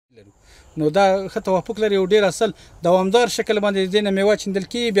نو دا ښه توافق لري او ډېر اصل دوامدار شکل باندې د دې نه میوه چیندل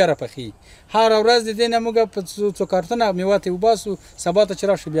کېږي بیا راپخېږي هره ورځ د دې نه موږ په څو کارتونه میوه ترې وباسو سبا ته چې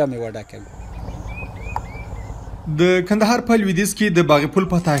راشو بیا میوه ډکوي. د کندهار په لویدیځ کې د باغ پل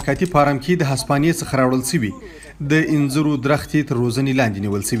په تحقیقاتي فارم کې د هسپانیې څخه راوړل سوي د انځرو درختې تر روزنې لاندې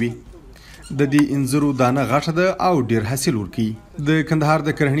نیول سوي. د دې انځرو دانه غټه ده او ډیر حاصل ورکوي. د کندهار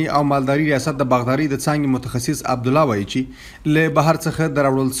د کرهڼې او مالداري ریاست د باغداري د څانګې متخصص عبدالله وایي چې له بهر څخه د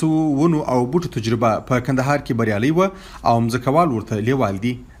راوړل سوو ونو او بوټو تجربه په کندهار کې بریالۍ وه او مځکوال ورته لیوال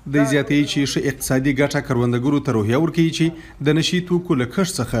دي. د زیاتوي چې ښه اقتصادي ګټه کروندګرو ته روحیه ورکوي چې د نشي توکو له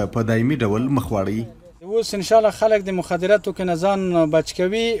کښت څخه په دایمي ډول مخ واړوي. اوس انشاءالله خلک د مخدراتو کې نه ځان بچ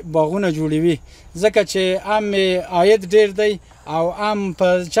کوي باغونه جوړوي ځکه چې عام عاید ډیر دی او عام په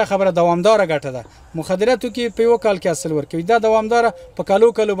چا خبره دوامداره ګټه ده. مخدراتو کې په یو کال کې حاصل ورکوي دا دوامداره په کالو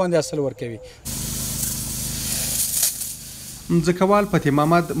باندې حاصل ورکوي. مځکوال فتح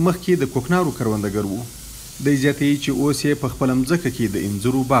محمد مخکې د کوکنارو کروندګر وو. د زیاتوي چې اوس یې په خپله مځکه کې د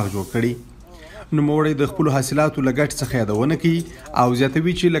انځرو باغ جوړ کړي. نوموړی د خپلو حاصلاتو له ګټې څخه یادونه کوي او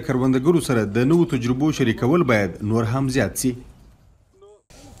زیاتوي چې له کروندګرو سره د نوو تجربو شریکول باید نور هم زیات سي.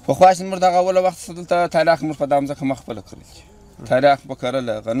 پخوا چې موږ دغه اوله وخت دلته تاریخ موږ په دا مځکه مخ خپله کړل تاریخ به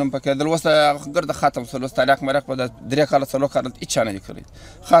کرله غنم په کېدل اوس ګرده ختم شول اوس تاریخ مرخ په 3 کاله 4 کاله هېڅ چا نه دي کړی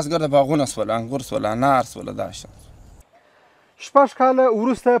خاص ګرده باغونه شول انګور شول انار شول دا شیان. 6 کاله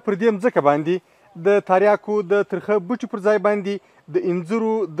وروسته پر دې مځکه باندې د تریاکو د ترخه بوټي پر ځای باندې د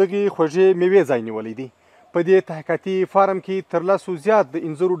انځرو دغې خوږې میوې ځای نیولی دی. په دې تحقیقاتي فارم کې تر 100 زیات د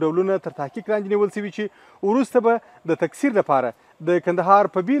انځرو ډولونه تر تحقیق لاندې نیول شوي چې وروسته به د تکثیر لپاره د کندهار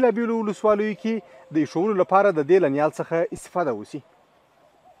په بیلابیلو ولسوالیو کې د ایښودلو لپاره د دې له نیال څخه استفاده وشي.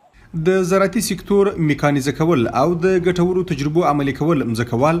 د زراعتي سکتور میکانیزه کول او د ګټورو تجربو عملي کول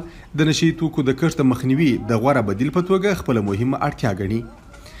مځکوال د نشي توکو د کښت مخنیوي د غوره بدیل په توګه خپله مهمه اړتیا ګڼي.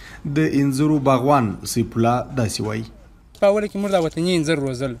 د انځرو باغوان سیف الله داسې وایي. په اوله کې موږ د وطني انځر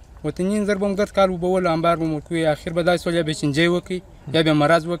روزل وطني انځر به موږ ګډ کال وبول انبار به مو ورکوي اخر به داسې ول یا به چینجی وکړي یا به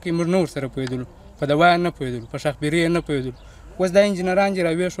مرض وکړي موږ نه ورسره پوهېدلو په دوا نه پوهېدلو په شاخبیري نه پوهېدلو. اوس دا انجینران چې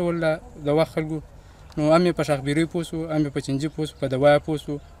راویښول د وخت خلکو نو هم یې په شاخبیري پوه سو هم یې په چینجي پوه سو په دوا یې پوه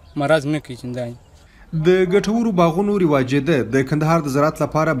سو مرض نه کوي چندانې. د ګټورو باغونو رواجېده د کندهار د زراعت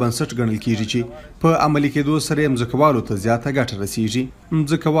لپاره بنسټ ګڼل کیږي چې په عملي کېدو سره یې مځکوالو ته زیاته ګټه رسیږي.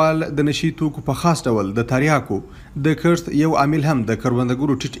 مځکوال د نشي توکو په خاص ډول د تریاکو د کښت یو عامل هم د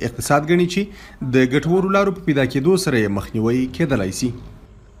کروندګرو ټیټ اقتصاد ګڼي چې د ګټورو لارو په پیدا کېدو سره یې مخنیوی کېدلی سي.